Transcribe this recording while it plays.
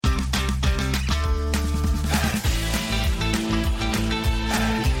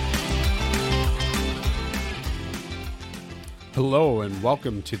Hello and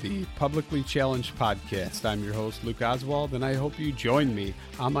welcome to the Publicly Challenged Podcast. I'm your host, Luke Oswald, and I hope you join me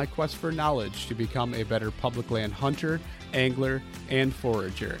on my quest for knowledge to become a better public land hunter, angler, and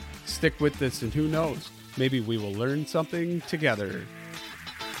forager. Stick with this and who knows, maybe we will learn something together.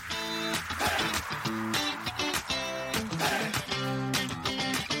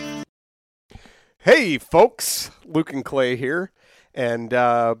 Hey folks, Luke and Clay here. And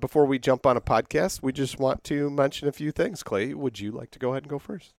before we jump on a podcast, we just want to mention a few things. Clay, would you like to go ahead and go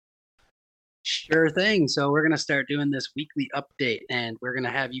first? Sure thing. So we're going to start doing this weekly update, and we're going to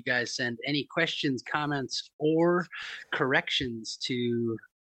have you guys send any questions, comments, or corrections to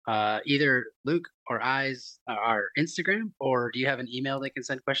either Luke or I's our Instagram, or do you have an email they can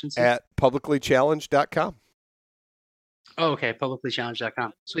send questions to? At publiclychallenged.com. Oh, okay,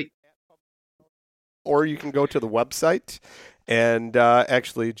 publiclychallenged.com. Sweet. Or you can go to the website and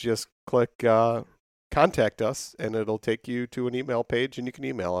actually just click contact us, and it'll take you to an email page, and you can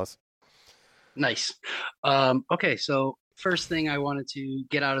email us. Nice. Okay, so first thing I wanted to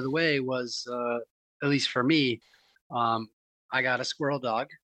get out of the way was, at least for me, I got a squirrel dog.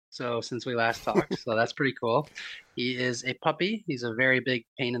 So since we last talked, so that's pretty cool. He is a puppy. He's a very big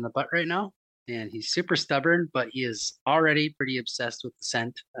pain in the butt right now, and he's super stubborn, but he is already pretty obsessed with the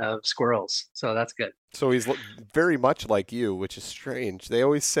scent of squirrels. So that's good. So he's very much like you, which is strange. They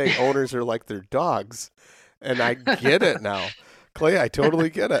always say owners are like their dogs, and I get it now. Clay, I totally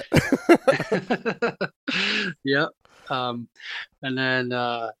get it. Yep. And then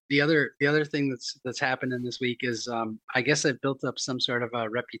the other thing that's happening this week is I guess I've built up some sort of a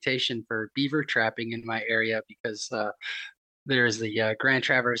reputation for beaver trapping in my area because there's the Grand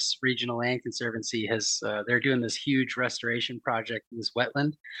Traverse Regional Land Conservancy they're doing this huge restoration project in this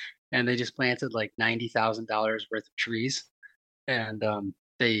wetland, and they just planted like $90,000 worth of trees, and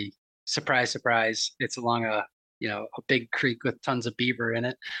they surprise, it's along a big creek with tons of beaver in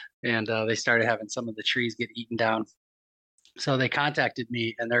it, and they started having some of the trees get eaten down. So they contacted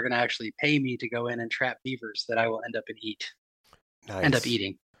me, and they're going to actually pay me to go in and trap beavers that I will end up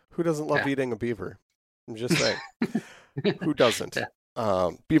eating. Who doesn't love eating a beaver? I'm just saying. Who doesn't? Yeah.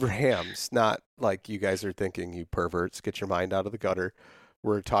 Beaver hams, not like you guys are thinking, you perverts. Get your mind out of the gutter.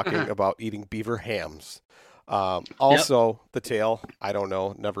 We're talking about eating beaver hams. Also, the tail. I don't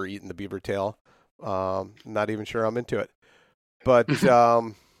know. Never eaten the beaver tail. Not even sure I'm into it. But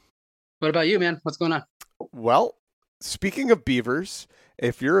what about you, man? What's going on? Well, speaking of beavers,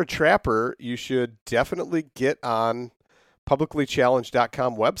 if you're a trapper, you should definitely get on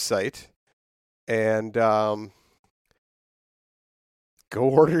publiclychallenged.com website and go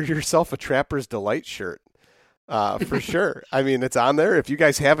order yourself a Trapper's Delight shirt. For sure. I mean, it's on there. If you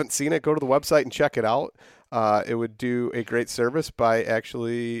guys haven't seen it, go to the website and check it out. It would do a great service by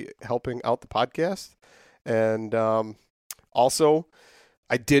actually helping out the podcast. And also,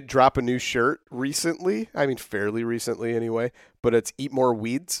 I did drop a new shirt recently. I mean, fairly recently anyway. But it's Eat More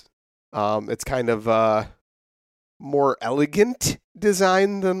Weeds. It's kind of more elegant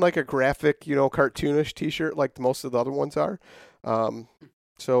design than like a graphic, cartoonish T-shirt like most of the other ones are.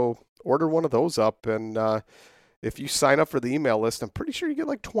 So order one of those up, and if you sign up for the email list, I'm pretty sure you get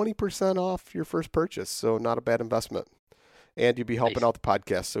like 20% off your first purchase. So not a bad investment. And you'd be helping out the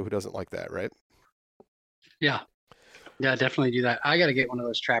podcast. So who doesn't like that, right? Yeah. Yeah, definitely do that. I got to get one of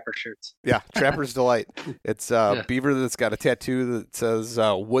those Trapper shirts. Yeah, Trapper's Delight. It's a beaver that's got a tattoo that says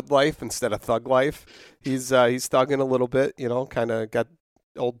Wood Life instead of Thug Life. He's thugging a little bit, kind of got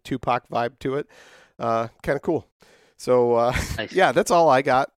old Tupac vibe to it. Kind of cool. So, nice. Yeah, that's all I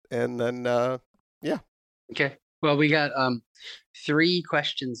got. And then, yeah. Okay. Well, we got 3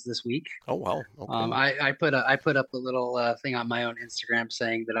 questions this week. Oh, wow. Okay. I put up a little thing on my own Instagram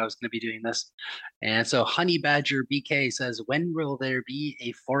saying that I was going to be doing this. And so Honey Badger BK says, when will there be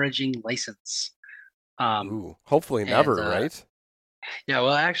a foraging license? Hopefully never, right? Yeah,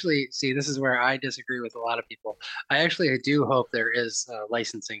 well, actually, see, this is where I disagree with a lot of people. I do hope there is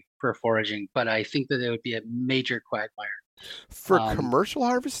licensing for foraging, but I think that it would be a major quagmire. For commercial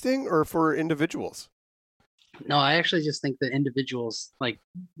harvesting or for individuals? No, I actually just think that individuals, like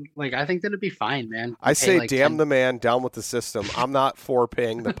I think that it'd be fine, man. I say damn the man, down with the system. I'm not for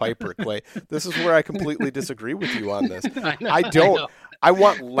paying the piper, Clay. This is where I completely disagree with you on this. I don't. I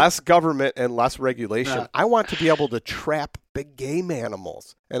want less government and less regulation. I want to be able to trap big game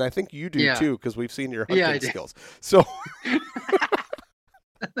animals. And I think you do too, because we've seen your hunting skills. So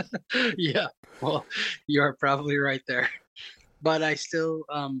yeah, well, you're probably right there. But I still,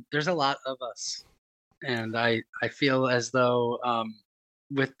 there's a lot of us. And I feel as though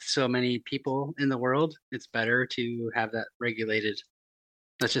with so many people in the world, it's better to have that regulated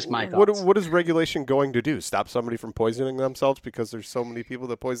That's just my thoughts. What is regulation going to do? Stop somebody from poisoning themselves because there's so many people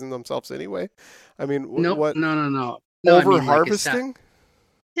that poison themselves anyway? I mean, Nope. No. Over harvesting?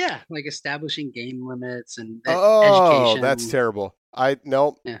 Yeah, like establishing game limits and education. That's terrible.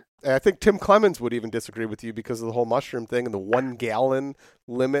 Yeah. I think Tim Clemens would even disagree with you because of the whole mushroom thing and the 1 gallon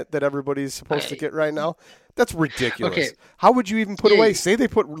limit that everybody's supposed to get right now. That's ridiculous. Okay. How would you even put away? Say they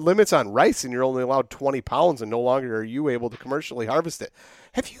put limits on rice and you're only allowed 20 pounds and no longer are you able to commercially harvest it.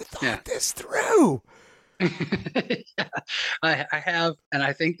 Have you thought this through? Yeah, I have, and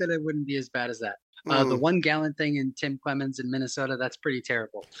I think that it wouldn't be as bad as that. The 1 gallon thing in Tim Clemens in Minnesota, that's pretty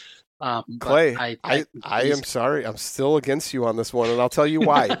terrible. Clay, I am sorry. I'm still against you on this one, and I'll tell you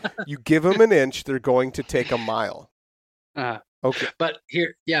why. You give them an inch, they're going to take a mile. Okay. But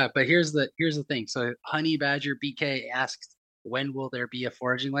here's the thing. So Honey Badger BK asked, when will there be a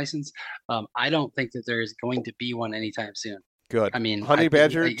foraging license? I don't think that there is going to be one anytime soon. Good. I mean, Honey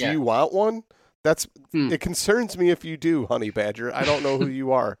Badger, do you want one? It concerns me if you do, Honey Badger. I don't know who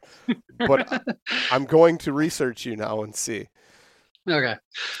you are, but I'm going to research you now and see. Okay.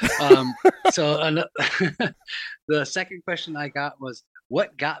 So the second question I got was,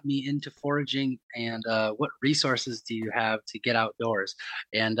 what got me into foraging, and what resources do you have to get outdoors?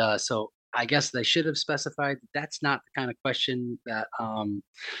 And so I guess they should have specified that's not the kind of question that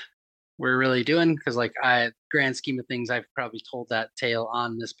we're really doing, because grand scheme of things, I've probably told that tale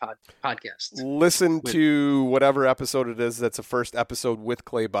on this podcast. Listen to whatever episode it is. That's the first episode with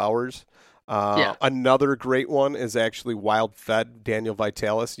Clay Bowers. Another great one is actually Wild Fed, Daniel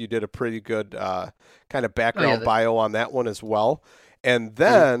Vitalis. You did a pretty good kind of background bio on that one as well. And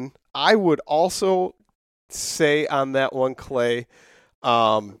then I would also say on that one, Clay,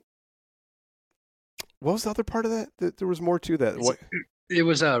 what was the other part of that? There was more to that. It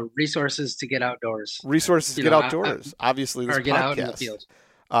was resources to get outdoors. Resources to get outdoors. Obviously, this or get podcast. Out in the field.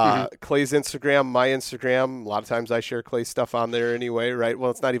 Clay's Instagram, my Instagram. A lot of times I share Clay's stuff on there anyway, right? Well,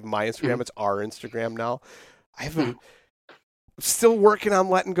 it's not even my Instagram. It's our Instagram now. I haven't. Still working on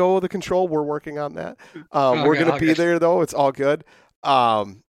letting go of the control. We're working on that. We're going to be there, though. It's all good.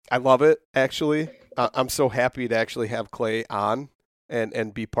 I love it, actually. I'm so happy to actually have Clay on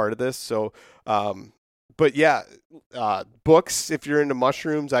and be part of this. So, but yeah, books, if you're into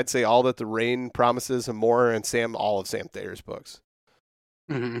mushrooms, I'd say All That the Rain Promises and More, and all of Sam Thayer's books.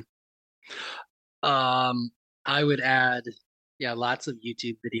 Mm-hmm. I would add, lots of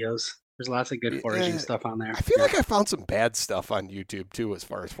YouTube videos. There's lots of good foraging stuff on there. I feel like I found some bad stuff on YouTube too, as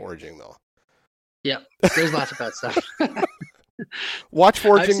far as foraging though. Yeah, there's lots of bad stuff. Watch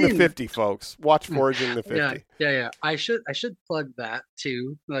Foraging the 50, folks. Watch Foraging the 50. Yeah. I should plug that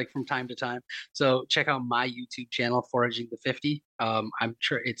too, like from time to time. So check out my YouTube channel, Foraging the 50. I'm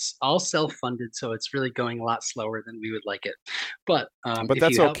sure it's all self-funded, so it's really going a lot slower than we would like it. But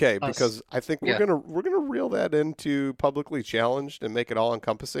that's okay, because I think we're gonna reel that into Publicly Challenged and make it all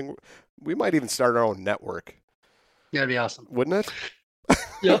encompassing. We might even start our own network. That'd be awesome, wouldn't it?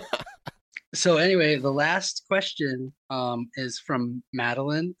 Yep. So anyway, the last question is from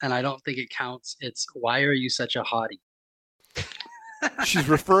Madeline, and I don't think it counts. It's, why are you such a hottie? She's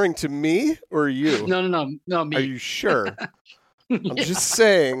referring to me or you? No, me. Are you sure? I'm just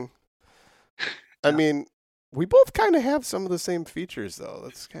saying. I mean, we both kind of have some of the same features, though.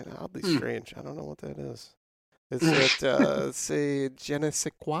 That's kind of oddly strange. I don't know what that is. Is it, say, je ne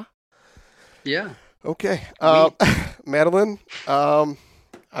sais quoi? Yeah. Okay. Madeline,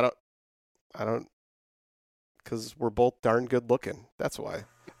 I don't, because we're both darn good looking. That's why.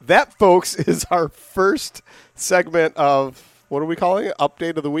 That, folks, is our first segment of, what are we calling it?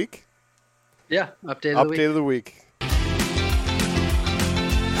 Update of the week? Yeah, Update of the week.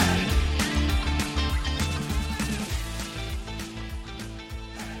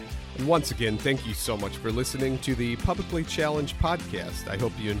 And once again, thank you so much for listening to the Publicly Challenged podcast. I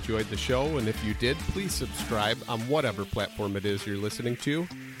hope you enjoyed the show, and if you did, please subscribe on whatever platform it is you're listening to.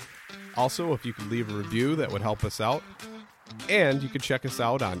 Also, if you could leave a review, that would help us out. And you can check us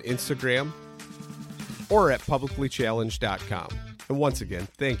out on Instagram or at publiclychallenged.com. And once again,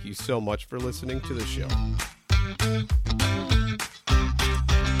 thank you so much for listening to the show.